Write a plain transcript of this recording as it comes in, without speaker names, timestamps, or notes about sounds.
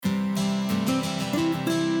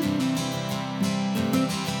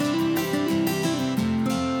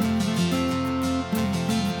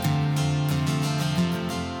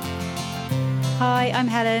I'm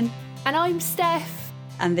Helen. And I'm Steph.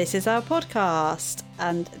 And this is our podcast.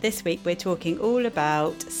 And this week we're talking all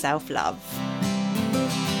about self-love.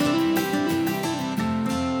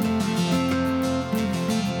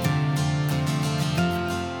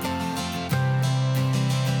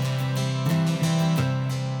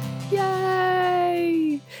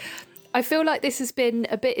 Yay! I feel like this has been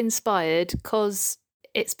a bit inspired because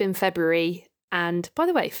it's been February. And by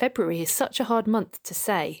the way, February is such a hard month to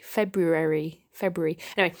say. February.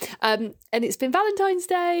 Anyway, and it's been Valentine's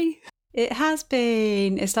Day. It has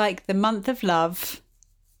been. It's like the month of love.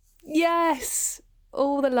 Yes,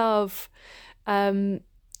 all the love.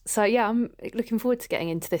 So yeah, I'm looking forward to getting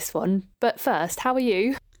into this one. But first, how are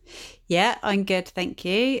you? Yeah, I'm good, thank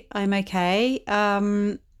you. I'm okay.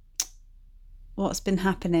 What's been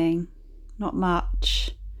happening? Not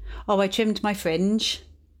much. Oh, I trimmed my fringe.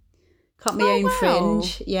 Cut my own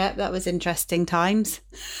fringe. Yeah, that was interesting times.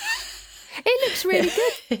 It looks really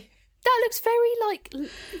good. That looks very like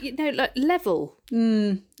level.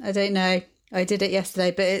 I don't know. I did it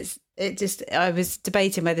yesterday, but I was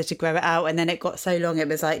debating whether to grow it out, and then it got so long it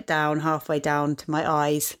was like halfway down to my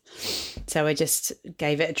eyes. So I just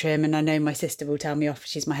gave it a trim, and I know my sister will tell me off,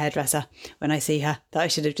 she's my hairdresser, when I see her, that I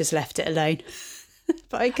should have just left it alone.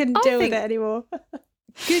 But I couldn't deal with it anymore.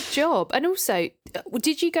 Good job. And also,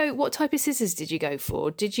 what type of scissors did you go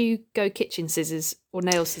for? Did you go kitchen scissors or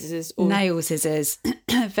nail scissors? Or... Nail scissors,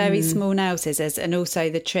 very small nail scissors. And also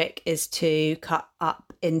the trick is to cut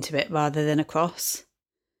up into it rather than across.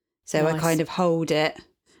 So nice. I kind of hold it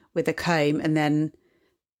with a comb and then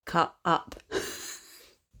cut up.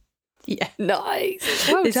 Yeah. Nice.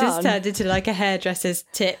 Well this done. Has turned into like a hairdresser's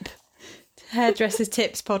tips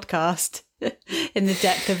podcast. In the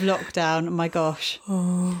depth of lockdown, oh my gosh.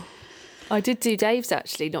 Oh. I did do Dave's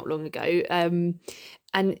actually not long ago, and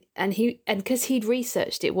because he'd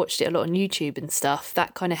researched it, watched it a lot on YouTube and stuff,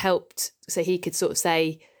 that kind of helped, so he could sort of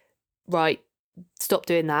say, right, stop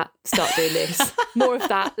doing that, start doing this, more of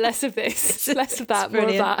that, less of this, less of that, more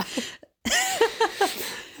of that.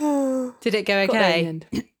 Did it go okay?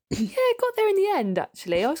 Yeah, it got there in the end.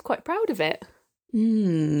 Actually, I was quite proud of it.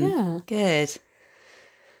 Yeah, good.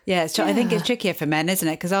 Yeah, I think it's trickier for men, isn't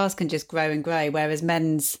it? Because ours can just grow and grow, whereas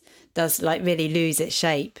men's does like really lose its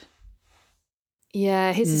shape.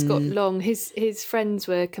 Yeah, his has got long. His friends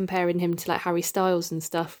were comparing him to like Harry Styles and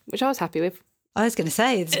stuff, which I was happy with. I was going to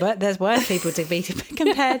say, there's worse people to be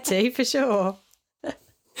compared to, for sure.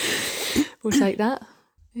 We'll take that.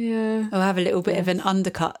 Yeah. I'll have a little bit of an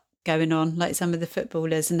undercut going on, like some of the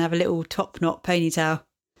footballers, and have a little top knot ponytail.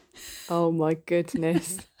 Oh my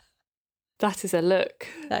goodness. That is a look.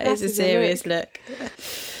 That is a serious look.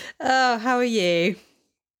 Oh, how are you?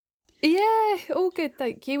 Yeah, all good,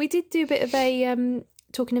 thank you. We did do a bit of a,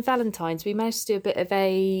 talking of Valentine's, we managed to do a bit of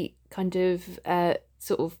a kind of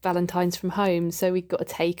sort of Valentine's from home. So we got a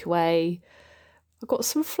takeaway. I got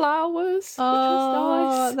some flowers, which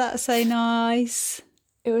was nice. That's so nice.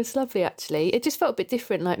 It was lovely, actually. It just felt a bit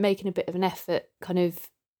different, like making a bit of an effort, kind of,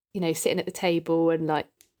 sitting at the table and like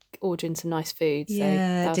ordering some nice food.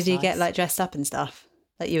 Yeah. So did you get like dressed up and stuff?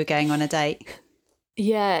 Like you were going on a date?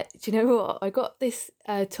 Yeah. Do you know what? I got this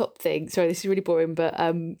top thing. Sorry, this is really boring, but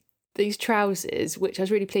these trousers, which I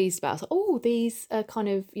was really pleased about. I was like, oh, these are kind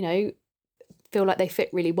of, feel like they fit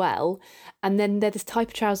really well. And then they're this type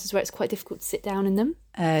of trousers where it's quite difficult to sit down in them.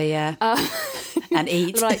 Oh, yeah. And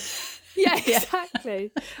eat. Like, yeah,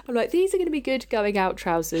 exactly. I'm like, these are going to be good going out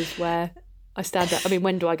trousers where I stand up. I mean,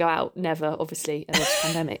 when do I go out? Never, obviously, in this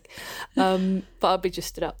pandemic. But I'll be just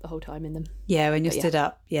stood up the whole time in them. Yeah, when you're stood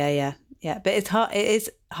up. Yeah. But it's hard. It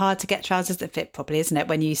is hard to get trousers that fit properly, isn't it?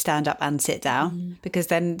 When you stand up and sit down, because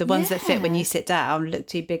then the ones that fit when you sit down look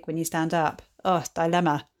too big when you stand up. Oh,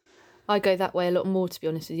 dilemma. I go that way a lot more, to be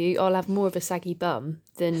honest with you. I'll have more of a saggy bum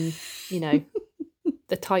than,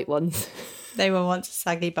 the tight ones. They were once a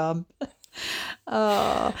saggy bum.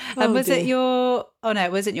 Oh, and was it your? Oh no,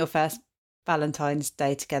 it wasn't your first Valentine's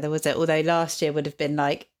Day together, was it? Although last year would have been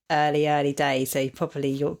like early days, so probably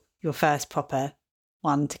your first proper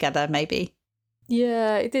one together, maybe.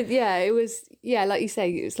 Yeah, it did. Yeah, it was. Yeah, like you say,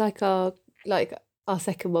 it was like our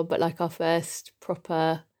second one, but like our first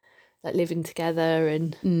proper like living together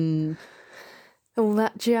and all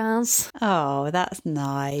that jazz. Oh, that's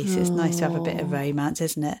nice. It's nice to have a bit of romance,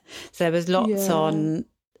 isn't it? So there was lots on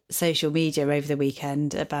social media over the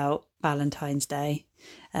weekend about Valentine's Day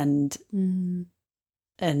and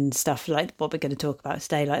stuff like what we're going to talk about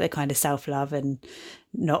today, like the kind of self-love and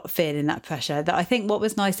not feeling that pressure. That I think what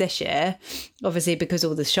was nice this year, obviously because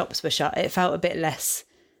all the shops were shut, it felt a bit less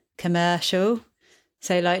commercial.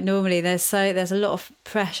 So like normally there's a lot of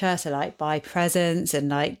pressure to like buy presents and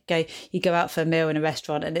like you go out for a meal in a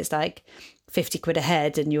restaurant and it's like 50 quid a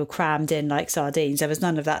head and you're crammed in like sardines. There was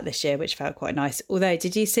none of that this year, which felt quite nice. Although,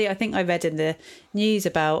 did you see, I think I read in the news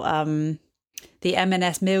about the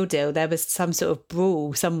M&S meal deal, there was some sort of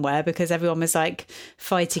brawl somewhere because everyone was like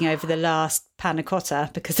fighting over the last panna cotta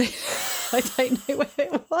because I don't know where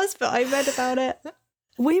it was, but I read about it.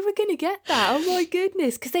 We were going to get that. Oh my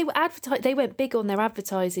goodness. Because they were they went big on their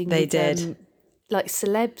advertising. They did. Like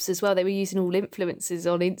celebs as well. They were using all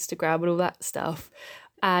influencers on Instagram and all that stuff.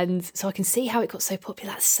 And so I can see how it got so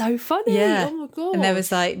popular. That's so funny. Yeah. Oh my God. And there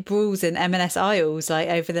was like brawls in M&S aisles like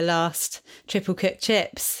over the last triple cooked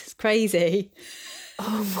chips. It's crazy.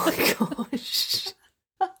 Oh my gosh.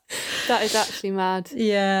 That is actually mad.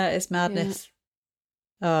 Yeah, it's madness.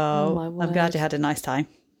 Yeah. Oh, I'm glad you had a nice time.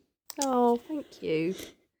 Oh, thank you.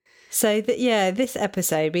 So this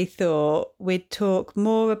episode we thought we'd talk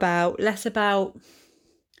less about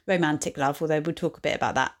romantic love, although we'll talk a bit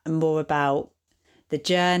about that, and more about the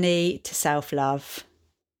journey to self-love.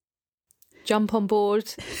 Jump on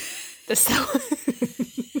board.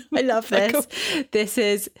 I love this. This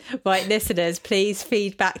is right, listeners, please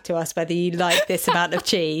feed back to us whether you like this amount of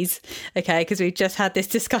cheese. Okay, because we've just had this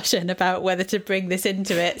discussion about whether to bring this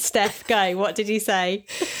into it. Steph, go. What did you say?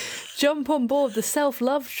 Jump on board the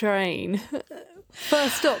self-love train.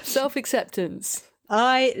 First stop, self-acceptance.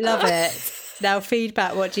 I love it. Now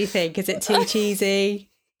feedback, what do you think? Is it too cheesy?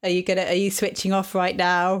 Are you switching off right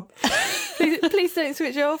now? Please don't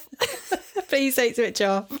switch off. Please don't switch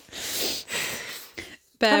off.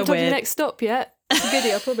 Haven't told you the next stop yet. It's a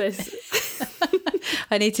goodie, I promise.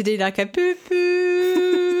 I need to do like a poo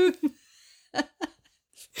poo.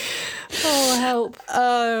 Oh, help.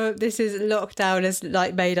 Oh, this is lockdown has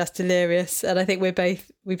like made us delirious. And I think we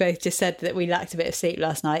both just said that we lacked a bit of sleep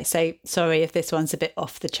last night. So sorry if this one's a bit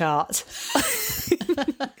off the chart.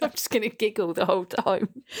 I'm just going to giggle the whole time.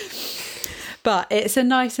 But it's a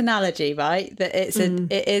nice analogy, right? That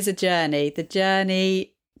it is a journey. The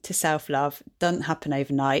journey to self-love doesn't happen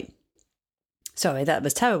overnight. Sorry, that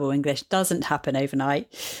was terrible English. Doesn't happen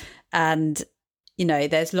overnight. And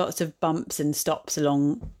there's lots of bumps and stops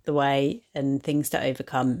along the way and things to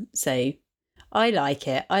overcome. So I like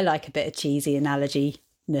it. I like a bit of cheesy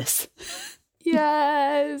analogy-ness.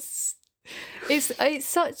 Yes. It's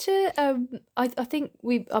such a I think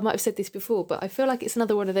I might have said this before, but I feel like it's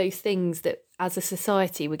another one of those things that as a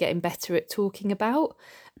society we're getting better at talking about.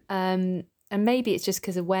 And maybe it's just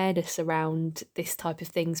because awareness around this type of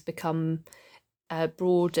things become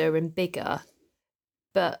broader and bigger.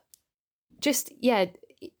 But just,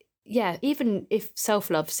 even if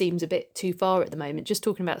self-love seems a bit too far at the moment, just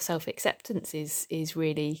talking about self-acceptance is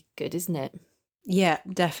really good, isn't it? Yeah,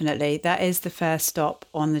 definitely. That is the first stop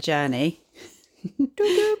on the journey.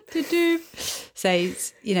 So,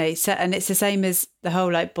 and it's the same as the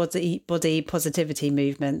whole like body positivity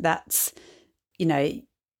movement. That's,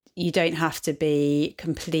 you don't have to be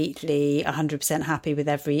completely 100% happy with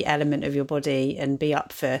every element of your body and be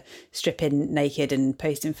up for stripping naked and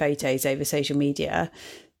posting photos over social media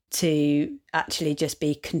to actually just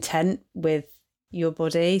be content with your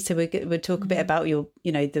body. So we'll talk a bit about your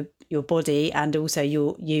body and also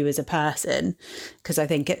you as a person, because I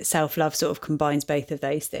think self-love sort of combines both of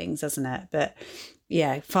those things, doesn't it? But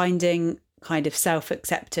yeah, finding kind of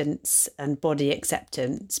self-acceptance and body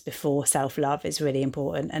acceptance before self-love is really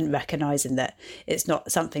important, and recognizing that it's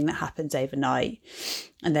not something that happens overnight,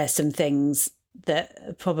 and there's some things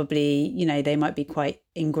that probably they might be quite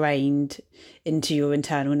ingrained into your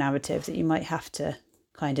internal narrative that you might have to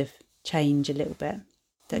kind of change a little bit.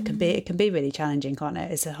 That it can be really challenging, can't it?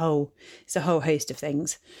 It's a whole host of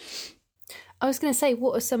things. I was going to say,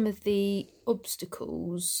 what are some of the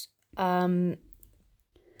obstacles? Sort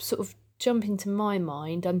of jump into my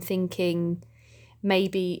mind. I'm thinking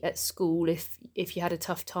maybe at school, if you had a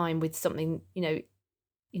tough time with something,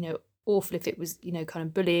 awful, if it was kind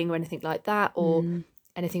of bullying or anything like that, or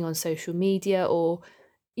anything on social media, or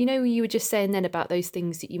you were just saying then about those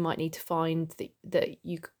things that you might need to find that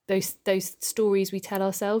you those stories we tell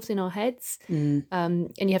ourselves in our heads,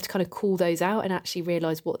 and you have to kind of call those out and actually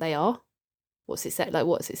realize what they are. What's it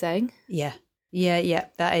saying? Yeah,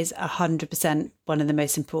 that is 100% one of the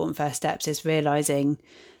most important first steps, is realizing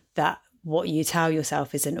that what you tell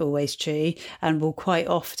yourself isn't always true and will quite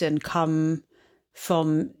often come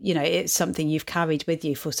from, it's something you've carried with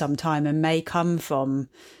you for some time and may come from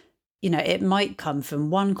it might come from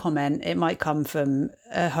one comment, it might come from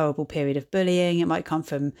a horrible period of bullying, it might come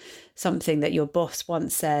from something that your boss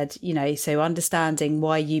once said, so understanding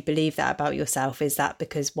why you believe that about yourself. Is that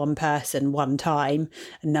because one person one time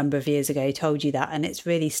a number of years ago told you that and it's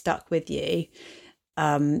really stuck with you?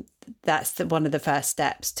 That's one of the first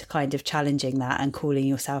steps to kind of challenging that and calling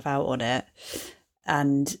yourself out on it.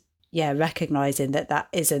 And recognizing that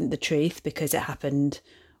isn't the truth because it happened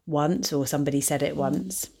once or somebody said it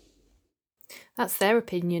once. That's their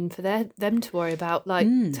opinion for them to worry about,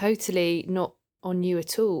 totally not on you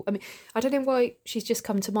at all. I mean, I don't know why she's just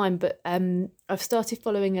come to mind, but I've started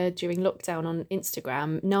following her during lockdown on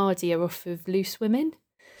Instagram, Nadia off of Loose Women.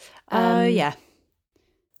 Yeah.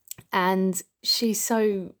 And she's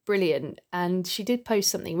so brilliant. And she did post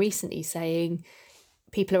something recently saying,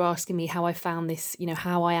 people are asking me how I found this,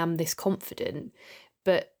 how I am this confident,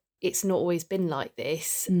 but it's not always been like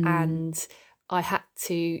this. And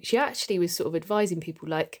she actually was sort of advising people,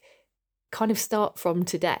 like, kind of start from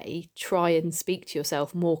today, try and speak to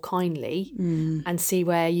yourself more kindly and see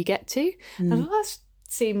where you get to. And that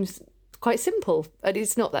seems quite simple. And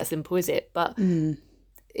it's not that simple, is it? But it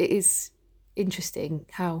is interesting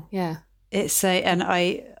how, It's so, and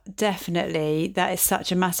I definitely, that is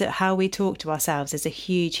such a massive, how we talk to ourselves is a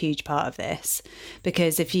huge, huge part of this.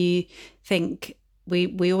 Because if you think,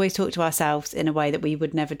 we always talk to ourselves in a way that we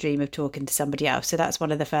would never dream of talking to somebody else. So that's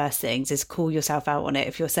one of the first things, is call yourself out on it.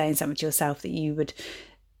 If you're saying something to yourself that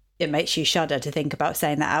it makes you shudder to think about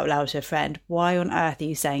saying that out loud to a friend, why on earth are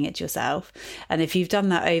you saying it to yourself? And if you've done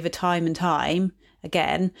that over time and time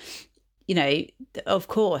again, of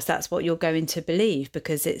course, that's what you're going to believe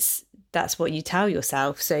because that's what you tell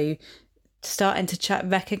yourself. So starting to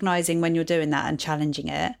recognizing when you're doing that and challenging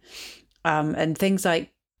it, and things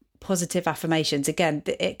like positive affirmations, again,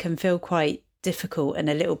 it can feel quite difficult and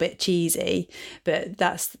a little bit cheesy, but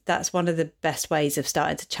that's one of the best ways of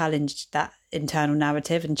starting to challenge that internal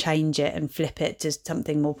narrative and change it and flip it to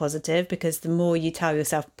something more positive. Because the more you tell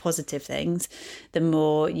yourself positive things, the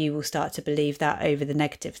more you will start to believe that over the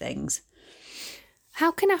negative things.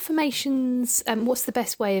 How can affirmations, what's the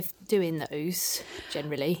best way of doing those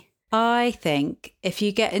generally? I think if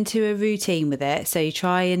you get into a routine with it, so you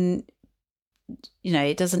try and,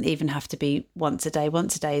 it doesn't even have to be once a day.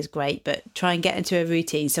 Once a day is great, but try and get into a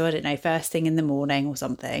routine. So I don't know, first thing in the morning or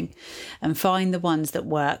something, and find the ones that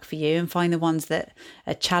work for you and find the ones that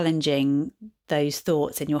are challenging those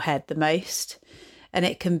thoughts in your head the most. And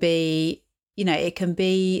it can be, it can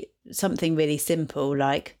be something really simple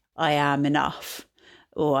like, I am enough,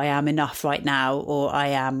 or I am enough right now, or I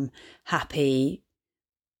am happy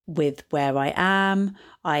with where I am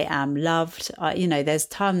loved. There's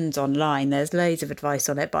tons online, there's loads of advice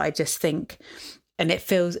on it, but I just think, and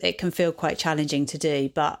it can feel quite challenging to do,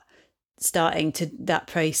 but starting to that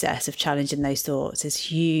process of challenging those thoughts is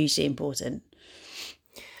hugely important.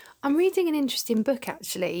 I'm reading an interesting book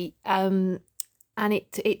actually, and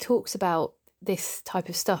it talks about this type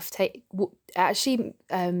of stuff.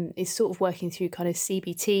 Is sort of working through kind of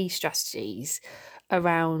CBT strategies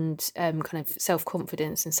around kind of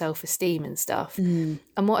self-confidence and self-esteem and stuff. And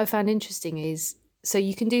what I found interesting is, so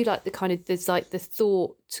you can do like there's like the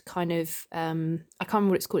thought kind of, I can't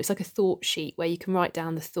remember what it's called. It's like a thought sheet where you can write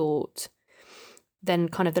down the thought, then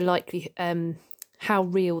kind of the likely, how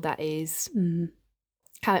real that is,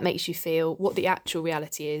 how it makes you feel, what the actual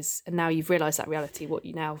reality is. And now you've realised that reality, what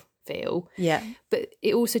you now feel. Yeah. But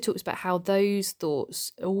it also talks about how those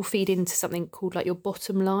thoughts all feed into something called like your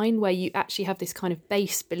bottom line, where you actually have this kind of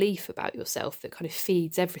base belief about yourself that kind of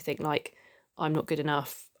feeds everything, like I'm not good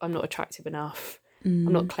enough, I'm not attractive enough,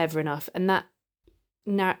 I'm not clever enough. And that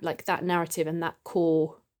narrative and that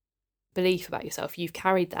core belief about yourself, you've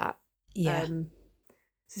carried that. Yeah.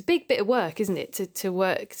 It's a big bit of work, isn't it, to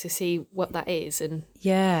work to see what that is. And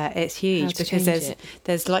it's huge because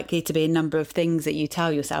there's likely to be a number of things that you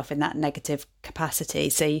tell yourself in that negative capacity.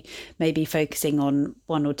 So maybe focusing on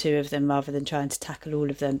one or two of them rather than trying to tackle all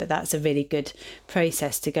of them. But that's a really good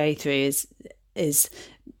process to go through, is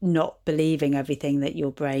not believing everything that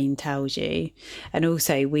your brain tells you. And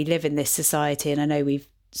also, we live in this society, and I know we've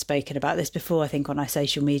spoken about this before, I think on our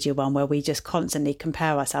social media one, where we just constantly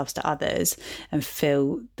compare ourselves to others and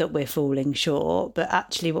feel that we're falling short. But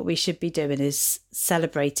actually what we should be doing is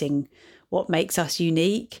celebrating what makes us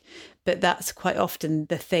unique. But that's quite often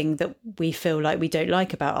the thing that we feel like we don't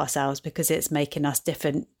like about ourselves, because it's making us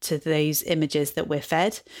different to those images that we're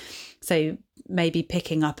fed. So maybe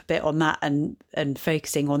picking up a bit on that and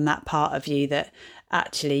focusing on that part of you that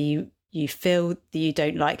actually you feel that you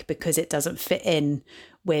don't like because it doesn't fit in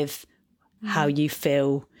with how you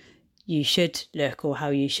feel you should look or how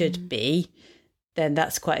you should be. then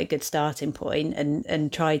that's quite a good starting point,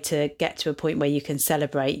 and try to get to a point where you can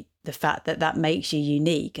celebrate the fact that that makes you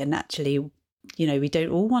unique. And actually, you know, we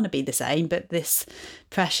don't all want to be the same, but this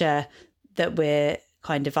pressure that we're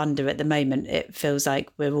kind of under at the moment, it feels like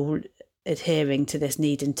we're all adhering to this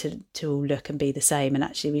needing to all look and be the same, and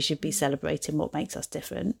actually we should be celebrating what makes us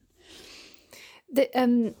different.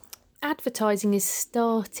 The advertising is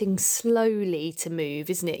starting slowly to move,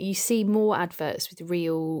 isn't it? You see more adverts with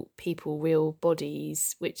real people, real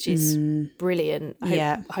bodies, which is brilliant.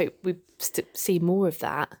 I hope we see more of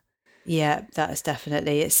that. Yeah, that's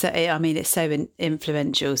definitely, it's so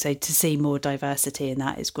influential. So to see more diversity in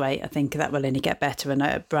that is great. I think that will only get better,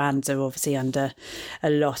 and brands are obviously under a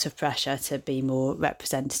lot of pressure to be more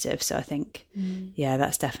representative. So I think,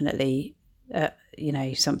 that's definitely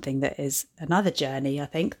something that is another journey I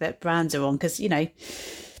think that brands are on, because, you know,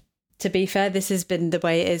 to be fair, this has been the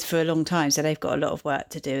way it is for a long time, so they've got a lot of work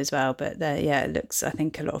to do as well. But it looks, I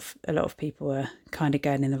think a lot of people are kind of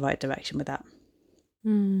going in the right direction with that.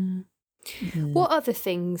 What other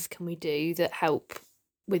things can we do that help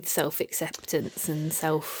with self-acceptance and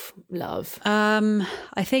self-love?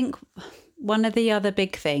 I think one of the other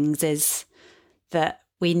big things is that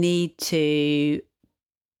we need to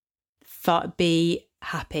be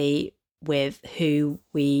happy with who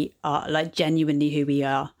we are, like genuinely who we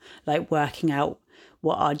are, like working out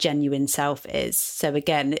what our genuine self is. So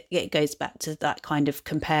again, it goes back to that kind of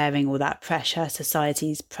comparing, or that pressure,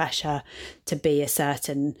 society's pressure to be a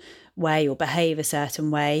certain way or behave a certain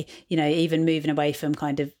way, you know, even moving away from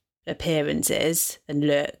kind of appearances and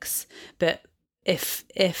looks. But if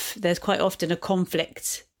there's quite often a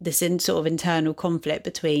conflict, this sort of internal conflict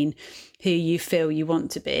between who you feel you want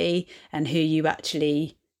to be and who you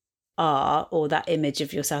actually are, or that image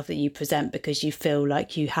of yourself that you present because you feel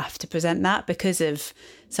like you have to present that because of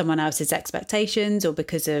someone else's expectations, or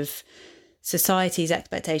because of society's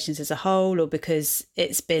expectations as a whole, or because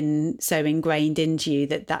it's been so ingrained into you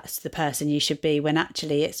that that's the person you should be, when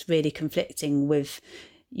actually it's really conflicting with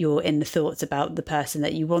your inner thoughts about the person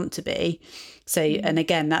that you want to be. So, and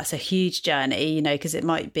again, that's a huge journey, you know, because it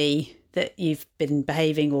might be that you've been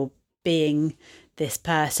behaving or being this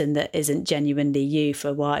person that isn't genuinely you for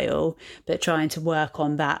a while, but trying to work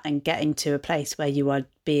on that and getting to a place where you are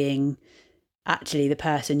being actually the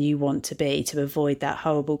person you want to be, to avoid that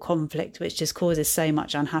horrible conflict which just causes so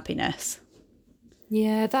much unhappiness.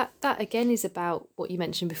 Yeah, that again is about what you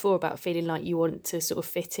mentioned before about feeling like you want to sort of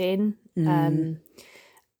fit in.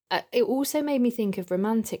 It also made me think of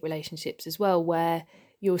romantic relationships as well, where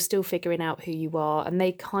you're still figuring out who you are, and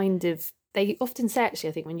they often say, actually,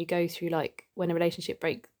 I think when you go through, like when a relationship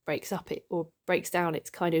breaks up or breaks down, it's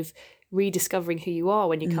kind of rediscovering who you are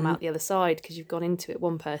when you come out the other side, because you've gone into it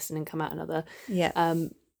one person and come out another.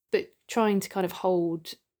 But trying to kind of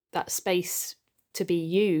hold that space to be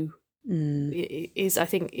you is, I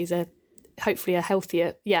think, hopefully a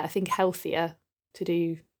healthier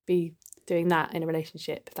to be doing that in a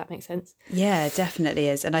relationship, if that makes sense. Yeah, it definitely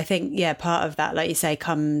is. And I think, part of that, like you say,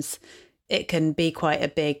 it can be quite a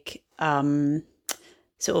big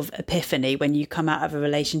sort of epiphany when you come out of a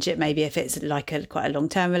relationship, maybe if it's like quite a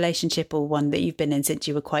long-term relationship, or one that you've been in since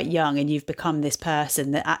you were quite young, and you've become this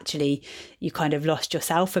person that actually you kind of lost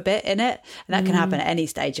yourself a bit in it. And that can happen at any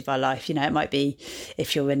stage of our life. You know, it might be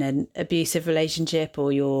if you're in an abusive relationship,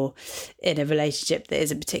 or you're in a relationship that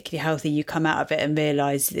isn't particularly healthy, you come out of it and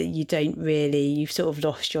realise that you've sort of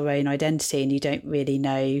lost your own identity, and you don't really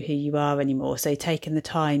know who you are anymore. So taking the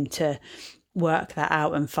time to work that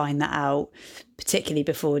out and find that out, particularly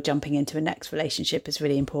before jumping into a next relationship, is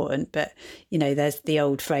really important. But, you know, there's the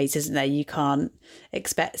old phrase, isn't there? You can't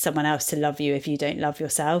expect someone else to love you if you don't love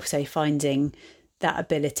yourself. So finding that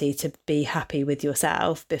ability to be happy with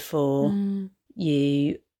yourself before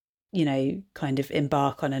you kind of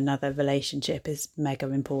embark on another relationship is mega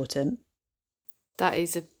important. That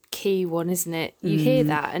is a key one, isn't it? You hear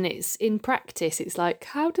that, and it's in practice, it's like,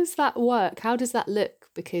 how does that work? How does that look?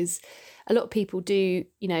 Because a lot of people do,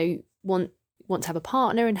 you know, want to have a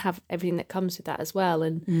partner and have everything that comes with that as well.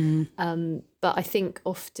 And but I think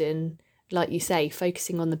often, like you say,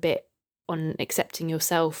 focusing on the bit on accepting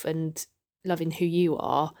yourself and loving who you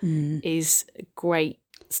are is a great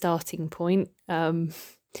starting point.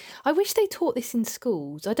 I wish they taught this in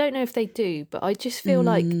schools. I don't know if they do, but I just feel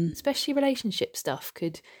like especially relationship stuff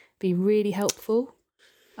could be really helpful.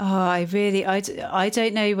 I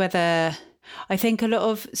don't know whether, I think a lot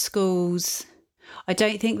of schools, I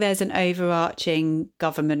don't think there's an overarching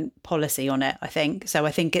government policy on it, I think. So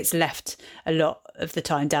I think it's left a lot of the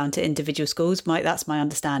time down to individual schools. That's my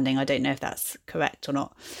understanding. I don't know if that's correct or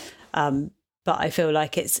not. But I feel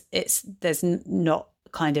like there's not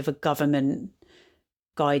kind of a government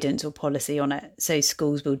guidance or policy on it. So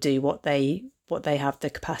schools will do what they have the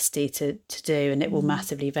capacity to do, and it will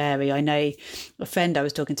massively vary. I know a friend I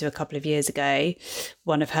was talking to a couple of years ago,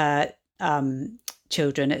 one of her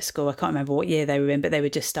children at school, I can't remember what year they were in, but they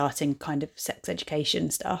were just starting kind of sex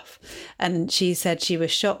education stuff, and she said she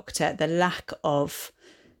was shocked at the lack of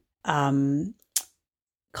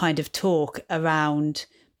kind of talk around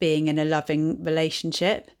being in a loving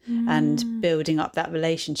relationship and building up that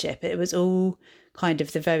relationship. It was all kind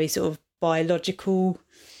of the very sort of biological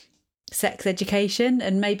sex education,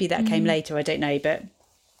 and maybe that came later, I don't know, but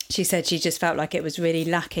she said she just felt like it was really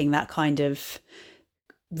lacking that kind of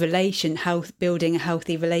building a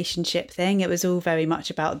healthy relationship thing. It was all very much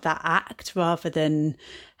about that act rather than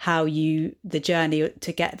the journey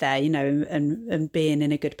to get there, you know, and being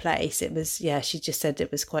in a good place. It was, she just said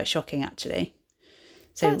it was quite shocking actually.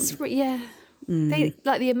 So that's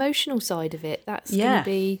like the emotional side of it, that's going to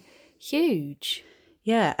be huge.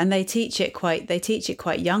 Yeah, and they teach it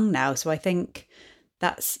quite young now. So I think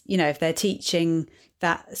that's, you know, if they're teaching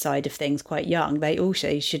that side of things quite young, they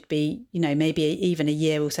also should be, you know, maybe even a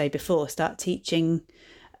year or so before, start teaching,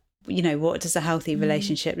 you know, what does a healthy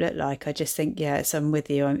relationship look like? I just think, I'm with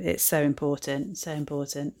you. It's so important, so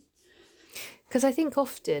important. Because I think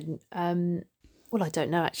often, I don't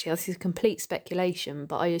know actually, this is complete speculation,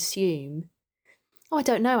 but I assume, I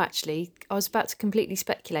don't know actually. I was about to completely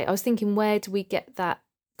speculate. I was thinking, where do we get that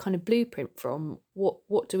kind of blueprint from?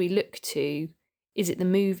 What do we look to? Is it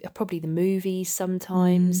probably the movies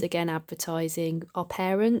sometimes, again, advertising, our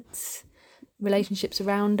parents, relationships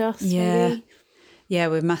around us, maybe? Yeah,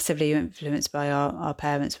 we're massively influenced by our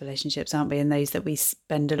parents' relationships, aren't we? And those that we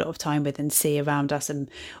spend a lot of time with and see around us, and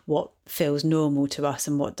what feels normal to us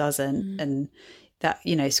and what doesn't. And that,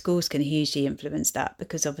 you know, schools can hugely influence that,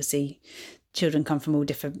 because obviously children come from all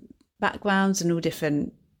different backgrounds and all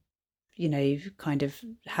different, you know, kind of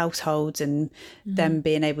households, and them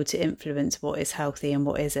being able to influence what is healthy and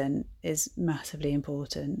what isn't is massively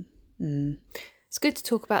important. It's good to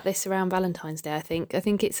talk about this around Valentine's Day, I think. I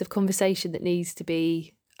think it's a conversation that needs to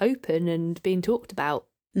be open and being talked about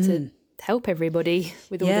to help everybody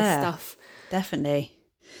with all this stuff. Definitely.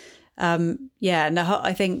 And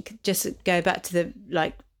I think just go back to the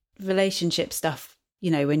like relationship stuff,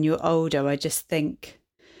 you know, when you're older, I just think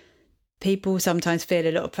people sometimes feel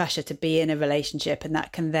a lot of pressure to be in a relationship, and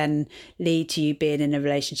that can then lead to you being in a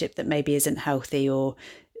relationship that maybe isn't healthy or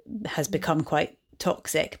has become quite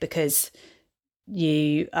toxic, because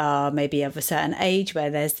you are maybe of a certain age where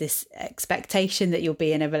there's this expectation that you'll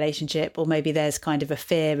be in a relationship, or maybe there's kind of a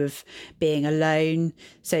fear of being alone.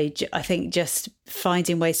 So I think just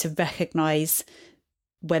finding ways to recognise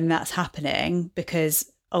when that's happening,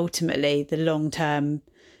 because ultimately the long term,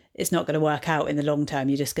 it's not going to work out in the long term.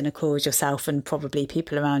 You're just going to cause yourself and probably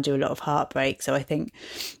people around you a lot of heartbreak. So I think,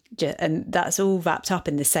 and that's all wrapped up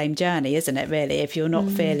in the same journey, isn't it, really? If you're not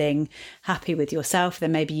feeling happy with yourself,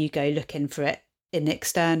 then maybe you go looking for it in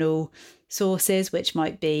external sources, which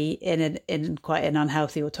might be in quite an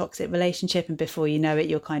unhealthy or toxic relationship. And before you know it,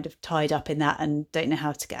 you're kind of tied up in that and don't know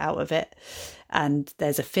how to get out of it. And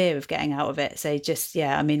there's a fear of getting out of it. So just,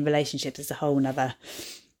 I mean, relationships is a whole nother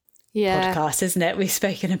podcast, isn't it? We've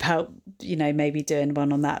spoken about, you know, maybe doing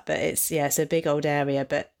one on that, but it's a big old area.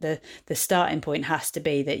 But the starting point has to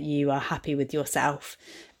be that you are happy with yourself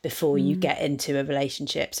before you get into a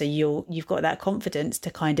relationship. So you've got that confidence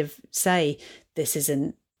to kind of say, this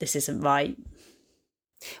isn't right.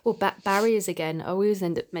 Well, barriers again. I always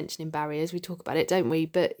end up mentioning barriers. We talk about it, don't we?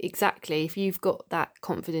 But exactly, if you've got that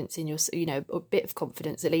confidence in yourself, you know, a bit of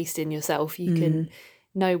confidence at least in yourself, you can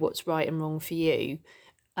know what's right and wrong for you.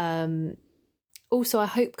 Also, I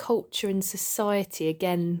hope culture and society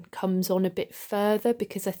again comes on a bit further,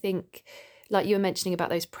 because I think, like you were mentioning about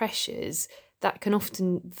those pressures, that can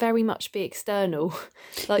often very much be external.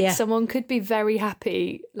 Someone could be very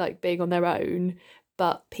happy, like being on their own,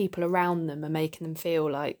 but people around them are making them feel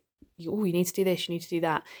like, you need to do this, you need to do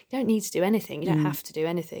that. You don't need to do anything. You don't have to do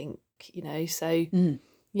anything, you know. So,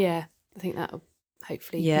 I think that'll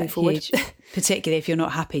hopefully move forward. Huge. Particularly if you're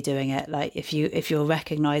not happy doing it. Like if you're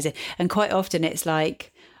recognising, and quite often it's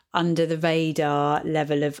like under the radar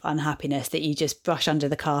level of unhappiness that you just brush under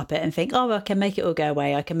the carpet and think, I can make it all go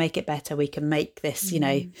away. I can make it better. We can make this, you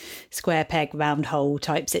know, square peg, round hole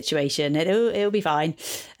type situation. It'll be fine.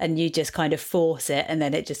 And you just kind of force it, and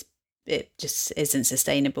then it just isn't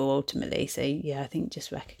sustainable ultimately. So I think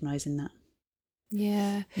just recognising that.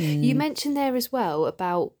 Yeah. You mentioned there as well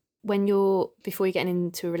about when before you're getting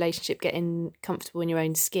into a relationship, getting comfortable in your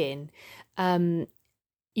own skin.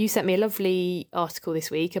 You sent me a lovely article this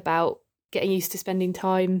week about getting used to spending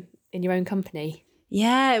time in your own company.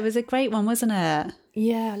 Yeah, it was a great one, wasn't it?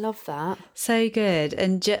 Yeah, I love that. So good.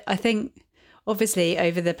 And I think, obviously,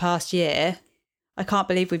 over the past year, I can't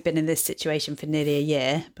believe we've been in this situation for nearly a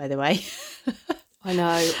year, by the way. I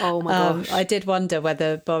know. Oh my gosh. I did wonder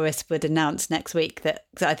whether Boris would announce next week that,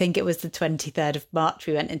 'cause I think it was the 23rd of March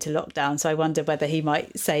we went into lockdown. So I wonder whether he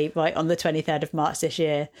might say, right, on the 23rd of March this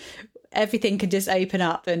year, everything can just open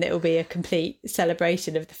up and it will be a complete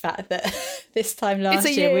celebration of the fact that this time last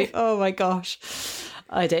year, oh my gosh,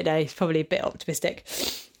 I don't know, it's probably a bit optimistic.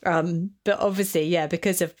 But obviously, yeah,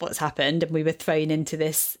 because of what's happened and we were thrown into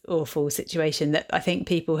this awful situation that I think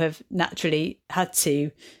people have naturally had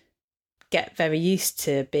to get very used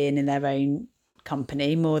to being in their own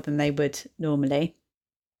company more than they would normally.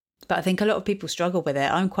 But I think a lot of people struggle with it.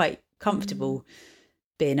 I'm quite comfortable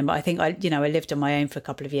being in, but I think I lived on my own for a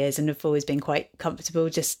couple of years and have always been quite comfortable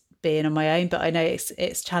just being on my own. But I know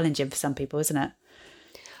it's challenging for some people, isn't it?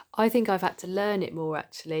 I think I've had to learn it more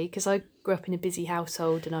actually, because I grew up in a busy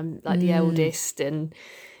household and I'm like the eldest, and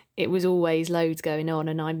it was always loads going on,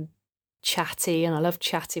 and I'm chatty and I love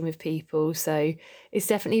chatting with people. So it's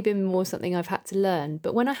definitely been more something I've had to learn.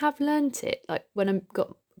 But when I have learnt it, like when I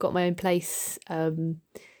got my own place,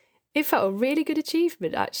 it felt a really good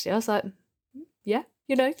achievement actually. I was like, yeah,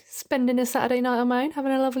 spending a Saturday night on my own,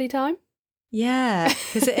 having a lovely time. Yeah,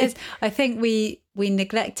 because it is. I think we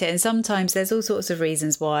neglect it, and sometimes there's all sorts of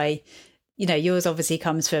reasons why. Yours obviously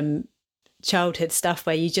comes from childhood stuff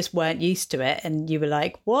where you just weren't used to it, and you were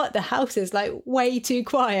like, "What? The house is like way too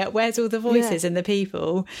quiet. Where's all the voices and the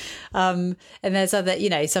people?" And there's other,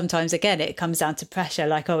 sometimes again it comes down to pressure,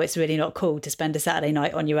 like, oh, it's really not cool to spend a Saturday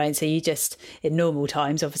night on your own, so you just in normal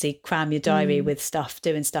times obviously cram your diary with stuff,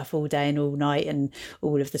 doing stuff all day and all night and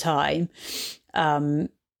all of the time.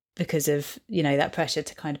 Because of that pressure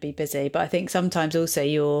to kind of be busy. But I think sometimes also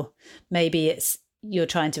you're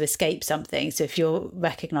trying to escape something. So if you're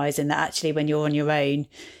recognizing that actually when you're on your own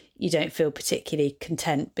you don't feel particularly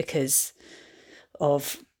content because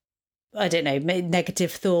of, I don't know,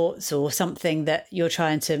 negative thoughts or something that you're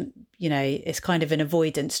trying to, it's kind of an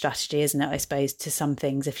avoidance strategy, isn't it, I suppose, to some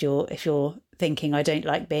things. If you're thinking I don't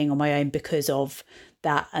like being on my own because of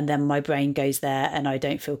that, and then my brain goes there and I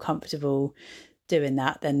don't feel comfortable doing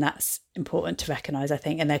that, then that's important to recognise, I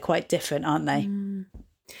think. And they're quite different, aren't they?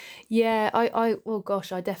 Yeah, I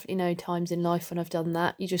definitely know times in life when I've done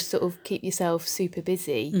that. You just sort of keep yourself super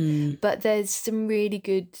busy. But there's some really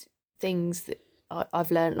good things that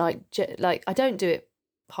I've learned, like I don't do it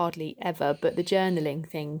hardly ever, but the journaling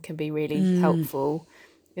thing can be really helpful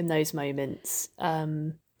in those moments.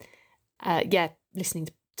 Listening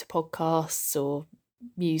to podcasts or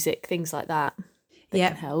music, things like that.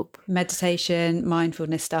 Can help. Meditation,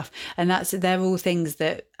 mindfulness stuff, and they're all things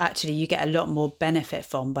that actually you get a lot more benefit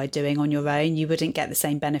from by doing on your own. You wouldn't get the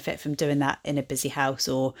same benefit from doing that in a busy house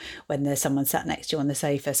or when there's someone sat next to you on the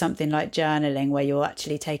sofa. Something like journaling where you're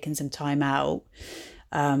actually taking some time out,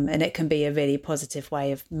 and it can be a really positive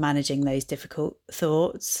way of managing those difficult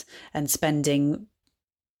thoughts and spending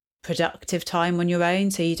productive time on your own,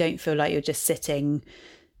 so you don't feel like you're just sitting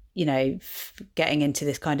getting into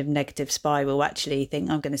this kind of negative spiral. Actually think,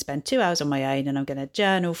 I'm going to spend 2 hours on my own and I'm going to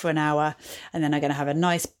journal for an hour, and then I'm going to have a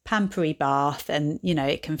nice pampery bath, and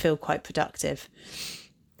it can feel quite productive.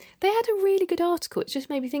 They had a really good article, it just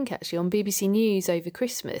made me think actually, on BBC News over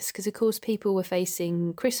Christmas, because of course people were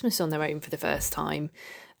facing Christmas on their own for the first time.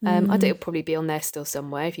 I think it'll probably be on there still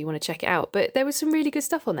somewhere if you want to check it out, but there was some really good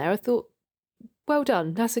stuff on there. I thought, well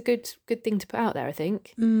done. That's a good thing to put out there, I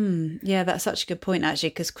think. Yeah, that's such a good point, actually,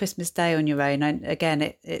 because Christmas Day on your own,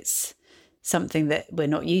 again, it's something that we're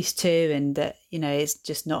not used to, and that, it's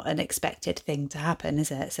just not an expected thing to happen,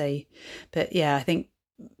 is it? So, but yeah, I think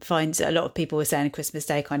a lot of people were saying Christmas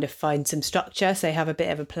Day kind of find some structure, so have a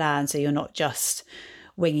bit of a plan, so you're not just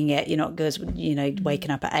winging it. You're not just,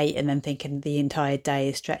 waking up at 8 and then thinking the entire day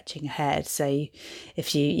is stretching ahead. So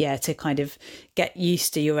if you, to kind of get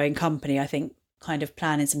used to your own company, I think kind of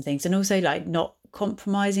planning some things, and also like not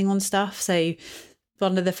compromising on stuff. So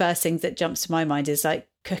one of the first things that jumps to my mind is like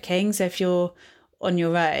cooking. So if you're on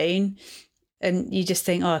your own and you just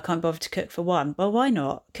think, oh, I can't bother to cook for one, well, why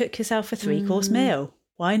not cook yourself a 3-course meal?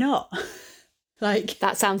 Why not? Like,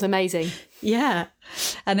 that sounds amazing. Yeah.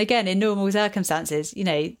 And again, in normal circumstances,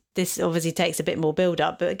 this obviously takes a bit more build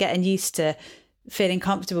up, but getting used to feeling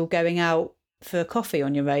comfortable going out for a coffee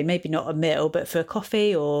on your own, maybe not a meal, but for a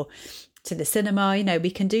coffee or to the cinema,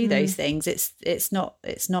 we can do those things. It's not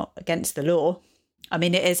against the law. I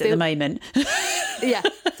mean, it is at the moment. Yeah,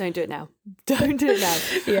 don't do it now. Don't do it now.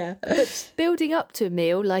 Yeah. But building up to a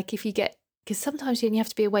meal, like if you get, because sometimes you have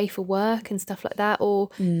to be away for work and stuff like that,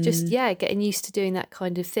 or just, getting used to doing that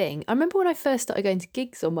kind of thing. I remember when I first started going to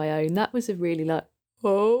gigs on my own, that was a really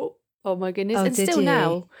Oh my goodness. Oh, And did still you?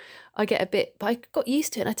 now I get a bit, but I got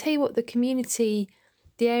used to it. And I tell you what, the community,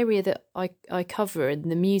 the area that I cover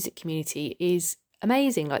and the music community is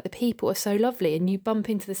amazing. Like the people are so lovely and you bump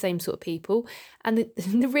into the same sort of people. And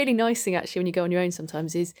the really nice thing actually when you go on your own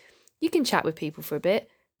sometimes is you can chat with people for a bit.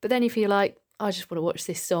 But then if you're like, I just want to watch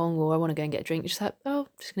this song or I want to go and get a drink, you're just like, oh, I'm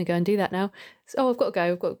just going to go and do that now. So, I've got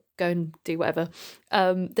to go and do whatever.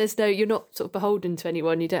 You're not sort of beholden to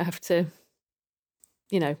anyone. You don't have to,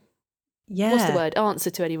 Yeah. what's the word?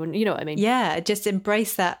 Answer to anyone. You know what I mean? Yeah, just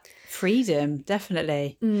embrace that freedom,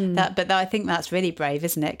 definitely. I think that's really brave,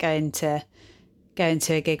 isn't it? Going to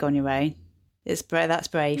a gig on your own. That's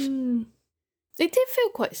brave. It did feel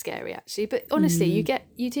quite scary actually, but honestly, you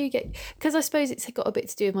do get, because I suppose it's got a bit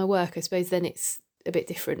to do with my work. I suppose then it's a bit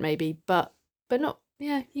different maybe, but not.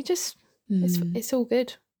 Yeah, you just it's all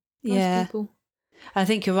good. Nice people. I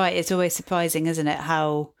think you're right. It's always surprising, isn't it,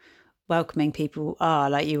 how welcoming people are.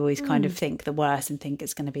 Like you always kind of think the worst and think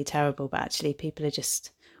it's going to be terrible, but actually people are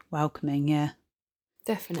just welcoming. Yeah,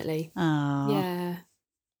 definitely. Oh, yeah.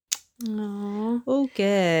 Aww. All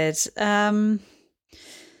good.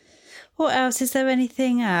 What else? Is there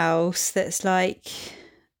anything else that's like,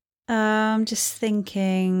 just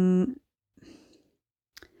thinking,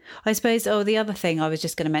 I suppose, the other thing I was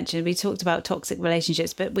just going to mention, we talked about toxic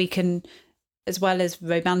relationships, but we can, as well as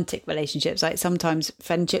romantic relationships, like sometimes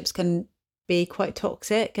friendships can be quite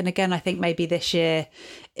toxic. And again, I think maybe this year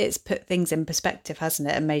it's put things in perspective, hasn't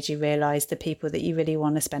it? And made you realise the people that you really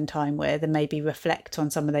want to spend time with and maybe reflect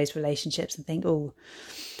on some of those relationships and think, oh,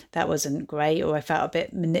 that wasn't great, or I felt a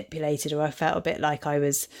bit manipulated, or I felt a bit like I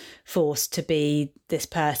was forced to be this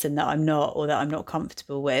person that I'm not, or that I'm not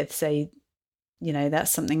comfortable with. So,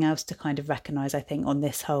 that's something else to kind of recognise, I think, on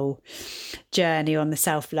this whole journey on the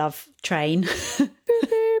self-love train.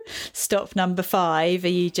 Stop number 5. Are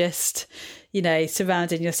you just,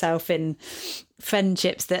 surrounding yourself in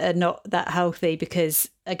friendships that are not that healthy because,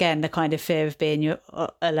 again, the kind of fear of being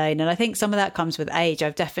alone. And I think some of that comes with age.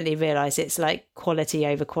 I've definitely realised it's like quality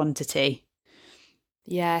over quantity.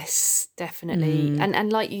 Yes, definitely.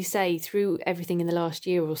 And like you say, through everything in the last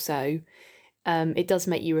year or so, it does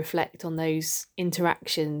make you reflect on those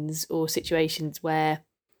interactions or situations where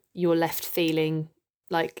you're left feeling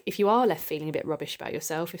like, if you are left feeling a bit rubbish about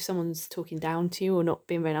yourself, if someone's talking down to you or not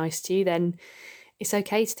being very nice to you, then it's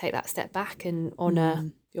okay to take that step back and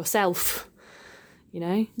honour yourself,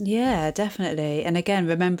 Yeah, definitely. And again,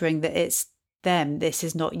 remembering that it's them, this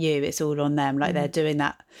is not you, it's all on them. Like they're doing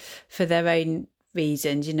that for their own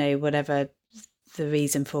reasons, whatever the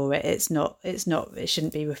reason for it. It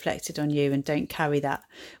shouldn't be reflected on you, and don't carry that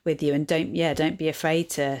with you. And don't be afraid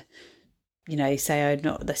to, say,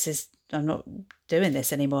 I'm not doing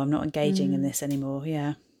this anymore. I'm not engaging in this anymore.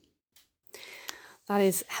 Yeah. That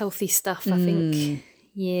is healthy stuff, I think.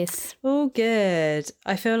 Yes. Oh, good.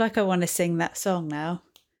 I feel like I want to sing that song now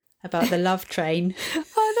about the love train.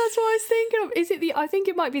 Oh, that's what I was thinking of. Is it I think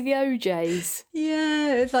it might be the OJs.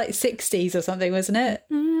 Yeah, it's like 60s or something, wasn't it?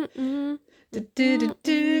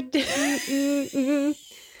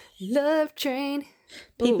 Love train.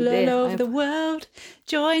 People all over the world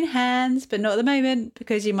join hands, but not at the moment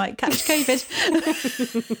because you might catch COVID.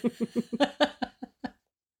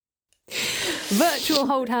 Virtual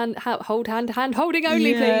hand holding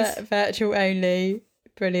only, please. Virtual only.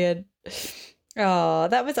 Brilliant. Oh,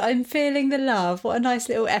 I'm feeling the love. What a nice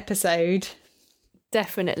little episode.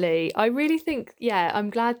 Definitely. I really think, I'm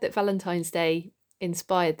glad that Valentine's Day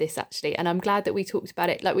inspired this actually, and I'm glad that we talked about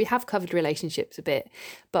it. Like, we have covered relationships a bit,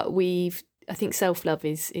 but I think self-love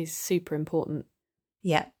is super important.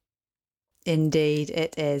 Yeah, indeed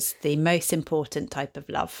it is the most important type of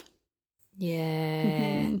love.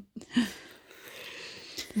 Yeah.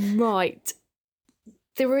 Right.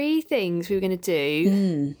 3 things we were going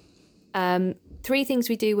to do. 3 things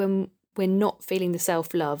we do when we're not feeling the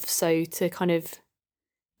self-love. So to kind of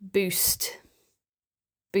boost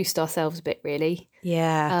ourselves a bit, really.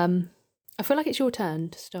 Yeah. I feel like it's your turn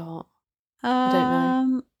to start.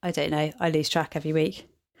 I don't know. I lose track every week.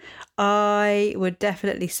 I would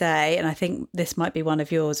definitely say, and I think this might be one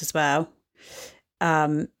of yours as well,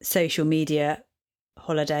 social media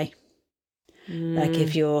holiday. Like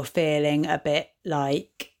if you're feeling a bit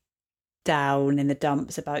like down in the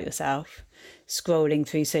dumps about yourself, scrolling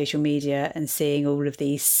through social media and seeing all of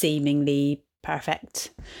these seemingly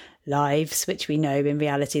perfect lives, which we know in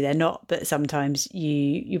reality they're not, but sometimes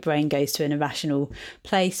your brain goes to an irrational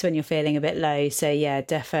place when you're feeling a bit low. So yeah,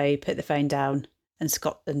 defo put the phone down and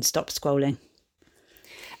stop scrolling.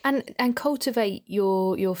 And cultivate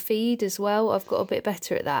your feed as well. I've got a bit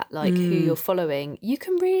better at that, like who you're following. You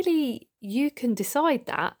can decide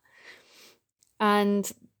that.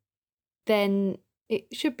 and then it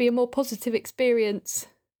should be a more positive experience.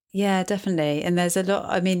 Yeah, definitely. And there's a lot,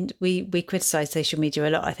 I mean, we criticize social media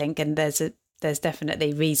a lot, I think, and there's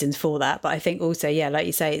definitely reasons for that. But I think also, yeah, like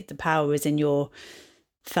you say, the power is in your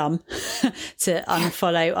thumb to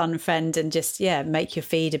unfollow, unfriend, and just, yeah, make your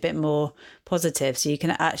feed a bit more positive. So you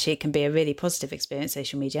can actually, it can be a really positive experience,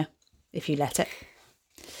 social media, if you let it.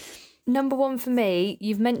 Number one for me,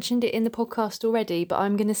 you've mentioned it in the podcast already, but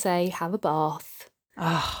I'm going to say have a bath.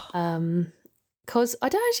 Oh. Because I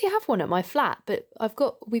don't actually have one at my flat, but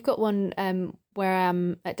we've got one where I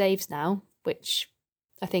am at Dave's now, which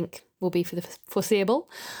I think will be for the foreseeable.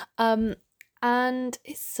 And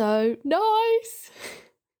it's so nice.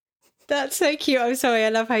 That's so cute. I'm sorry. I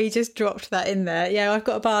love how you just dropped that in there. Yeah, I've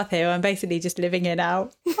got a bath here. I'm basically just living it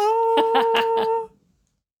out. Oh,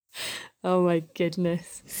 oh my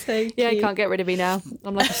goodness. So cute. Yeah, I can't get rid of me now.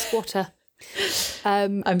 I'm like a squatter.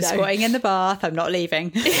 I'm squatting in the bath. I'm not leaving.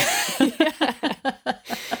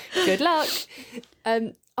 Good luck.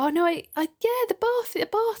 Oh no, the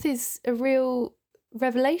bath is a real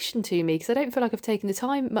revelation to me because I don't feel like I've taken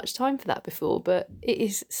much time for that before, but it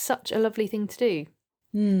is such a lovely thing to do.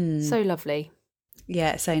 So lovely.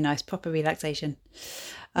 Yeah, so nice, proper relaxation.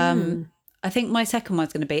 I think my second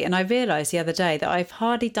one's going to be, and I realised the other day that I've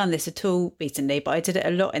hardly done this at all recently, but I did it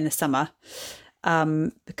a lot in the summer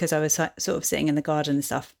because I was sort of sitting in the garden and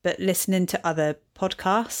stuff, but listening to other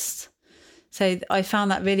podcasts. So I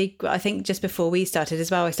found that really, I think just before we started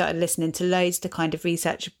as well, I started listening to loads to kind of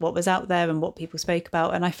research what was out there and what people spoke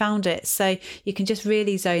about. And I found it so you can just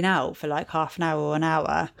really zone out for like half an hour or an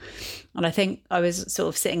hour. And I think I was sort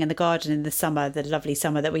of sitting in the garden in the summer, the lovely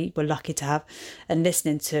summer that we were lucky to have, and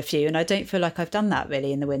listening to a few. And I don't feel like I've done that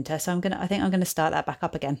really in the winter. So I think I'm going to start that back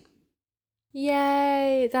up again.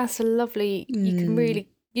 Yay, that's a lovely,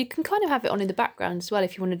 you can kind of have it on in the background as well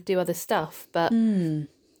if you want to do other stuff, but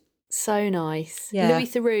so nice. Yeah. Louis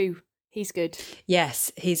Theroux, he's good.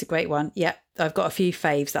 Yes, he's a great one. Yeah, I've got a few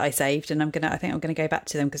faves that I saved, and I think I'm gonna go back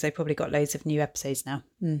to them because they've probably got loads of new episodes now.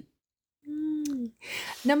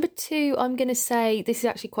 Number two, I'm going to say this is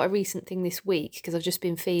actually quite a recent thing this week because I've just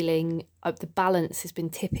been feeling the balance has been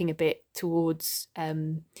tipping a bit towards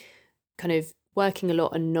kind of working a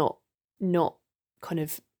lot and not kind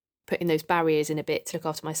of putting those barriers in a bit to look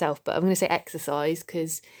after myself. But I'm going to say exercise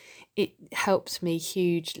because it helps me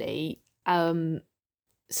hugely. That's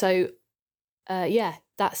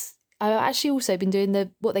I've actually also been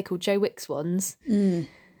doing what they call Joe Wicks ones, and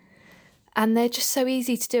they're just so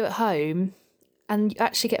easy to do at home, and you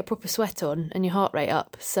actually get a proper sweat on and your heart rate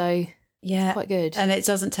up. So yeah, it's quite good. And it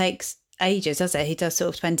doesn't take ages, does it? He does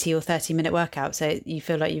sort of 20 or 30-minute workouts, so you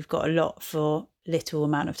feel like you've got a lot for little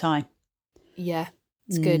amount of time. Yeah,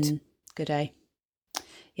 it's good. Good, eh?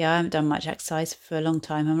 Yeah, I haven't done much exercise for a long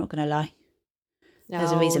time, I'm not going to lie.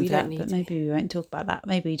 There's a reason for that, but maybe we won't talk about that.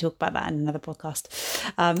 Maybe we talk about that in another podcast.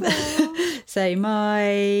 So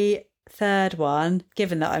my third one,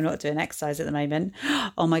 given that I'm not doing exercise at the moment,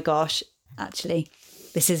 oh my gosh, actually,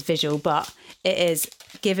 this is visual, but it is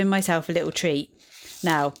giving myself a little treat.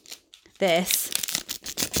 Now, this,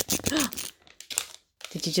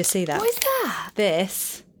 did you just see that? What is that?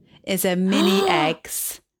 This is a mini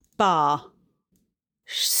eggs bar.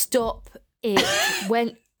 Stop it.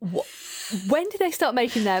 When did they start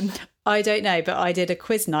making them? I don't know, but I did a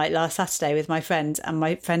quiz night last Saturday with my friend, and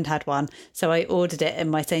my friend had one. So I ordered it in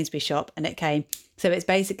my Sainsbury's shop and it came. So it's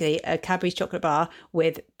basically a Cadbury's chocolate bar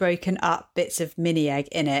with broken up bits of mini egg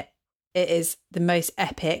in it. It is the most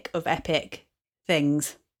epic of epic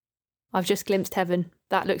things. I've just glimpsed heaven.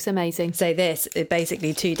 That looks amazing. So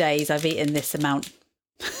basically 2 days I've eaten this amount.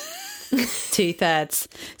 2/3.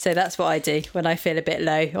 So that's what I do when I feel a bit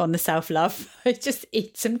low on the self-love. I just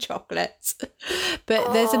eat some chocolates.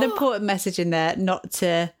 But there's an important message in there not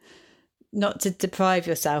to deprive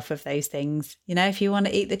yourself of those things. You know, if you want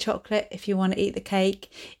to eat the chocolate, if you want to eat the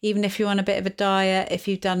cake, even if you're on a bit of a diet, if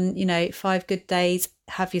you've done, 5 good days,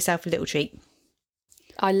 have yourself a little treat.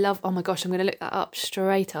 Oh my gosh, I'm going to look that up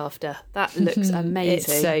straight after. That looks amazing.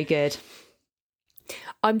 It's so good.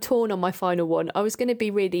 I'm torn on my final one. I was going to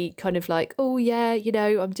be really kind of like, oh yeah,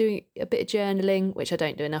 I'm doing a bit of journaling, which I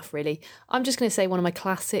don't do enough really. I'm just going to say one of my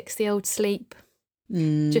classics, the old sleep.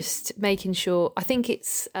 Just making sure. I think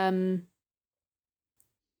it's, I'm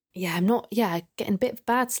getting a bit of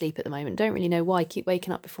bad sleep at the moment. Don't really know why. I keep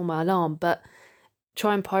waking up before my alarm, but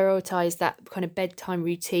try and prioritise that kind of bedtime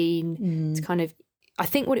routine to kind of, I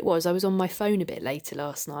think what it was, I was on my phone a bit later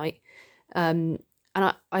last night. And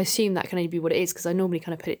I assume that can only be what it is because I normally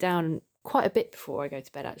kind of put it down quite a bit before I go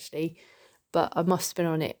to bed, actually. But I must have been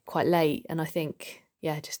on it quite late. And I think,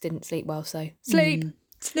 just didn't sleep well. So sleep.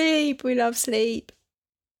 Sleep. We love sleep.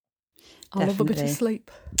 I love a bit of sleep.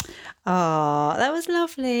 Oh, that was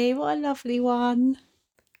lovely. What a lovely one.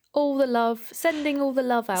 All the love, sending all the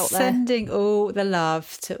love out there. Sending all the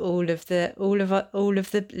love to all of the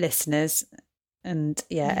listeners, and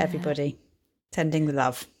everybody. Sending the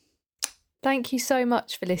love. Thank you so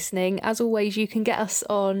much for listening. As always, you can get us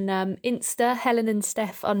on Insta, Helen and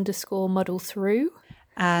Steph _muddle_through.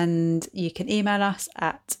 And you can email us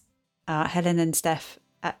at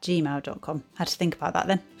helenandsteph@gmail.com. Had to think about that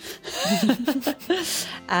then.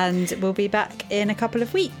 And we'll be back in a couple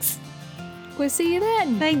of weeks. We'll see you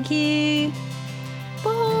then. Thank you.